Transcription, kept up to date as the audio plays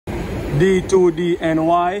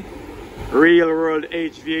D2DNY, real world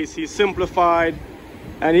HVAC simplified.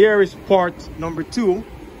 And here is part number 2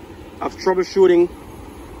 of troubleshooting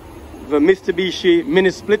the Mitsubishi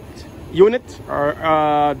mini split unit,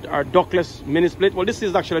 or ductless mini split. Well, this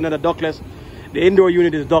is actually another ductless. The indoor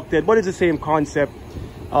unit is ducted, but it's the same concept.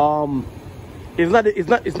 It's not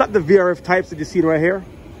the VRF types that you see right here.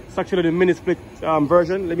 It's actually the mini split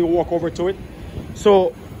version. Let me walk over to it.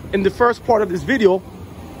 So in the first part of this video,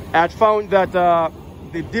 I had found that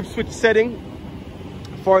the dip switch setting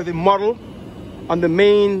for the model on the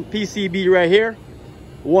main PCB right here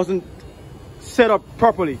wasn't set up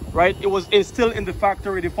properly, right? It's still in the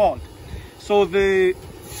factory default. So there's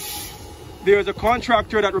a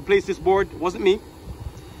contractor that replaced this board. It wasn't me.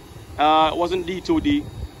 It wasn't D2D.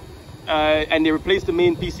 And they replaced the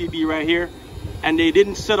main PCB right here, and they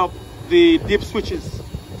didn't set up the dip switches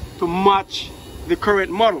to match the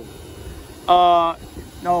current model.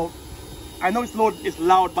 Now I know it's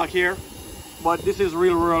loud back here, but this is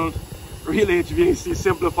real HVAC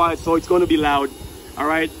simplified, so it's going to be loud. All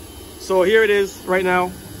right, so here it is right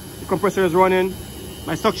now. The compressor is running.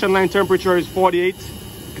 My suction line temperature is 48. You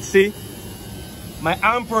can see my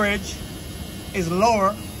amperage is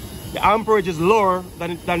lower. The amperage is lower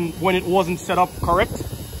than when it wasn't set up correct.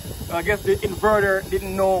 I guess the inverter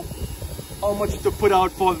didn't know how much to put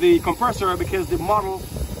out for the compressor because the model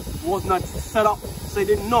was not set up, so they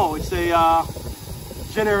didn't know. It's a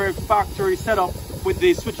generic factory setup with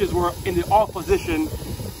the switches were in the off position,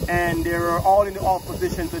 and they were all in the off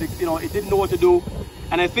position, so it didn't know what to do.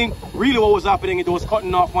 And I think really what was happening, it was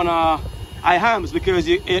cutting off on IHAMs, because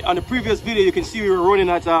on the previous video you can see we were running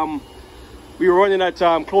at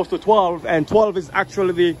close to 12, and 12 is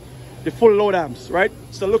actually the full load amps, right?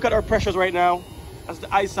 So look at our pressures right now. That's the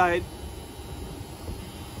I side.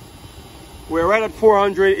 We're right at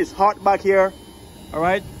 400. It's hot back here. All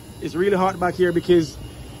right, it's really hot back here because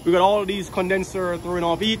we got all these condensers throwing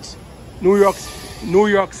off heat. New York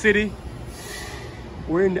City.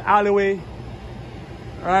 We're in the alleyway.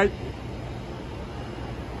 All right,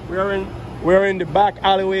 we're in the back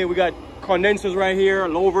alleyway. We got condensers right here,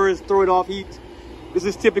 louvers throwing off heat. This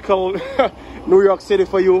is typical New York City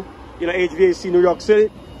for you, HVAC New York City.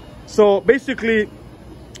 So basically,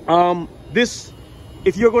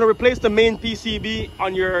 if you're going to replace the main PCB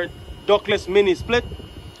on your ductless mini split,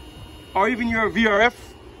 or even your VRF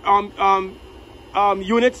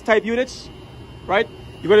type units, right?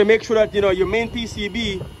 You got to make sure that your main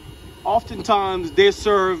PCB, oftentimes they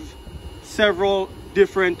serve several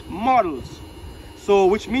different models. So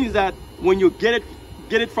which means that when you get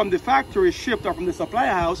it from the factory shipped or from the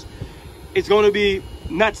supplier house, it's going to be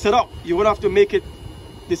not set up. You're going to have to make it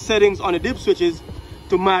the settings on the dip switches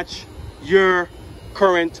to match your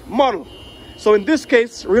current model. So in this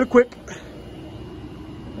case, real quick,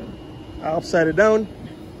 I'll upside it down.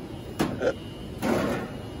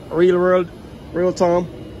 Real time.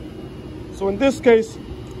 So in this case,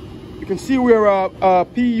 you can see we're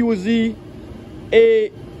PUZ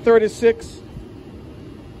A36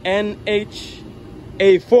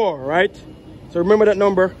 NHA4, right? So remember that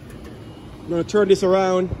number. I'm gonna turn this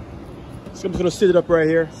around. So I'm just gonna sit it up right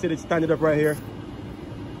here. Stand it up right here.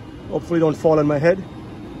 Hopefully don't fall on my head.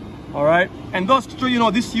 All right. And thus,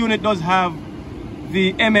 this unit does have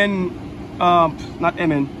the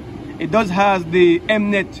it does has the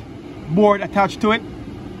MNet board attached to it,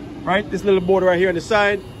 right? This little board right here on the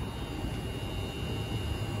side.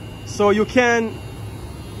 So you can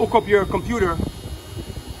hook up your computer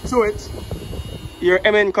to it, your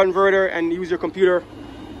MN converter, and use your computer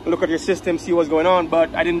and look at your system, see what's going on.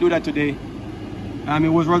 But I didn't do that today. It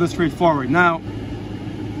was rather straightforward. Now,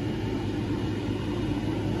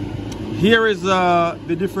 here is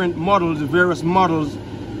the different models, the various models,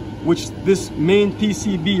 which this main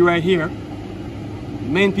PCB right here,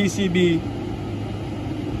 main PCB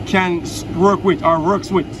can work with or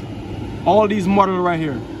works with. All these models right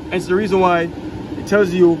here. And it's the reason why it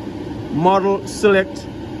tells you model select,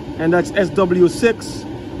 and that's SW6.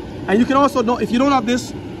 And you can also, if you don't have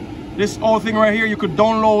this whole thing right here, you could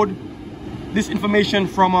download this information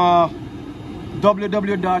from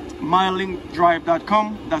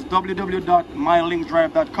www.mylinkdrive.com. That's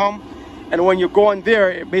www.mylinkdrive.com. And when you go on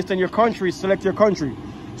there, based on your country, select your country.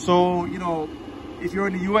 So if you're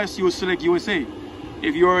in the US, you will select USA.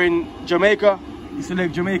 If you're in Jamaica, you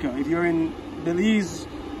select Jamaica. If you're in Belize,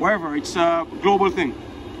 wherever, it's a global thing.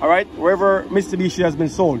 All right, wherever Mitsubishi has been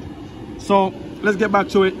sold. So let's get back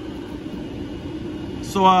to it.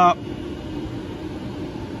 So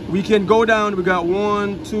we can go down. We got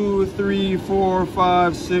 1, 2, 3, 4,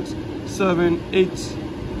 5, 6, 7, 8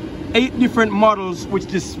 different models, which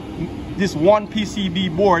this one PCB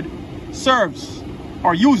board serves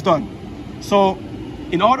or used on. So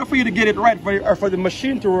in order for you to get it right, or for the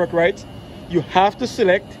machine to work right, you have to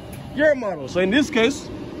select your model. So in this case,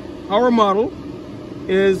 our model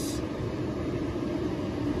is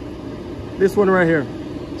this one right here.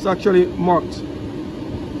 It's actually marked.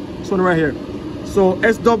 This one right here. So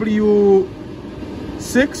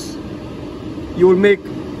SW6, you will make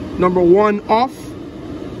number 1 off,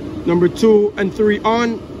 number 2 and 3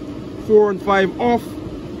 on, 4 and 5 off,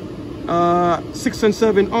 6 and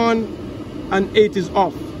 7 on, and 8 is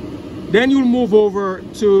off. Then you'll move over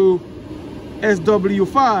to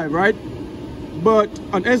SW5, right? But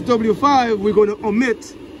on SW5, we're going to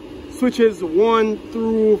omit switches 1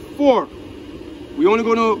 through 4. We're only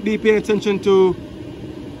going to be paying attention to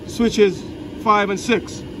switches 5 and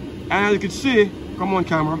 6. And as you can see, come on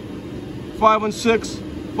camera, 5 and 6,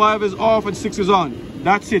 5 is off and 6 is on.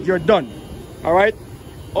 That's it, you're done. All right.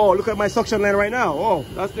 Oh, look at my suction line right now. Oh,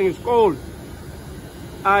 that thing is cold.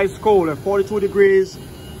 Ice cold at 42 degrees.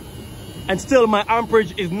 And still my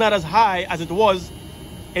amperage is not as high as it was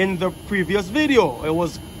in the previous video. It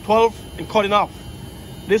was 12 and cutting off.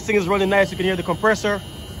 This thing is running nice. You can hear the compressor.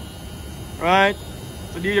 Right.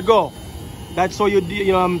 So there you go. That's how you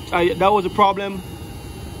know, that was a problem,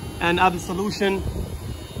 and I have the solution.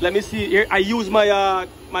 Let me see here. I use my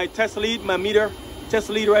my test lead, my meter test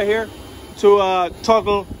lead right here to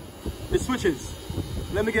toggle the switches.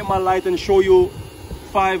 Let me get my light and show you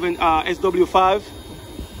 5 and SW5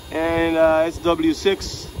 and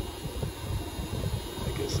SW6.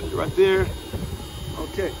 You can see it right there.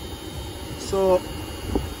 Okay, so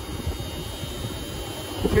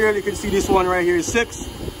here you can see this one right here is 6,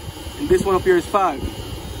 and this one up here is 5.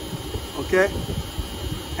 Okay,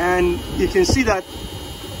 and you can see that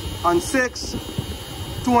on 6,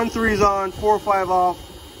 2 and 3 is on, 4, 5 off,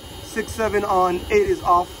 6, 7 on, 8 is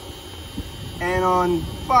off, and on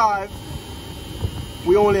 5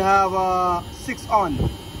 we only have 6 on,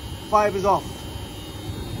 5 is off,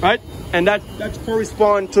 right? And that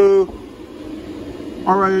corresponds to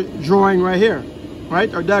our drawing right here,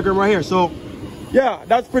 right? Our diagram right here. So yeah,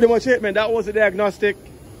 that's pretty much it, man. That was the diagnostic.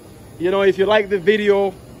 You know, if you like the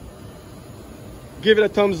video, give it a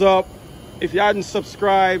thumbs up. If you hadn't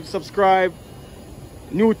subscribed, subscribe.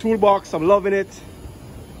 New toolbox, I'm loving it.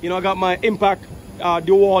 You know, I got my impact,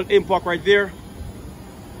 dual impact right there.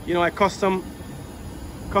 You know, I custom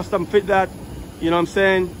fit that. You know what I'm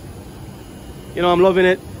saying? You know, I'm loving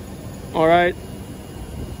it. All right.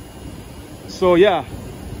 So yeah,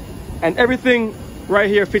 and everything right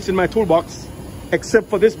here fits in my toolbox, except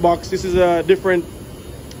for this box. This is a different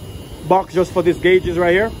box just for these gauges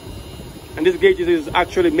right here. And this gauge is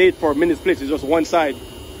actually made for mini splits. It's just one side.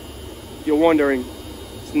 You're wondering,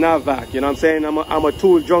 it's nav vac. You know what I'm saying? I'm a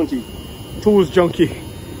tool junkie. Tools junkie.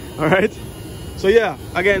 All right. So yeah,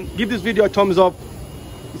 again, give this video a thumbs up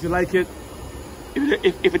if you like it.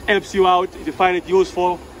 If it helps you out, if you find it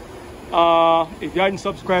useful. If you hadn't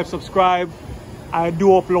subscribed, subscribe. I do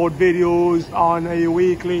upload videos on a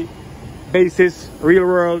weekly basis. Real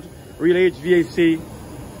world, real HVAC.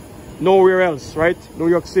 Nowhere else, right? New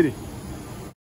York City.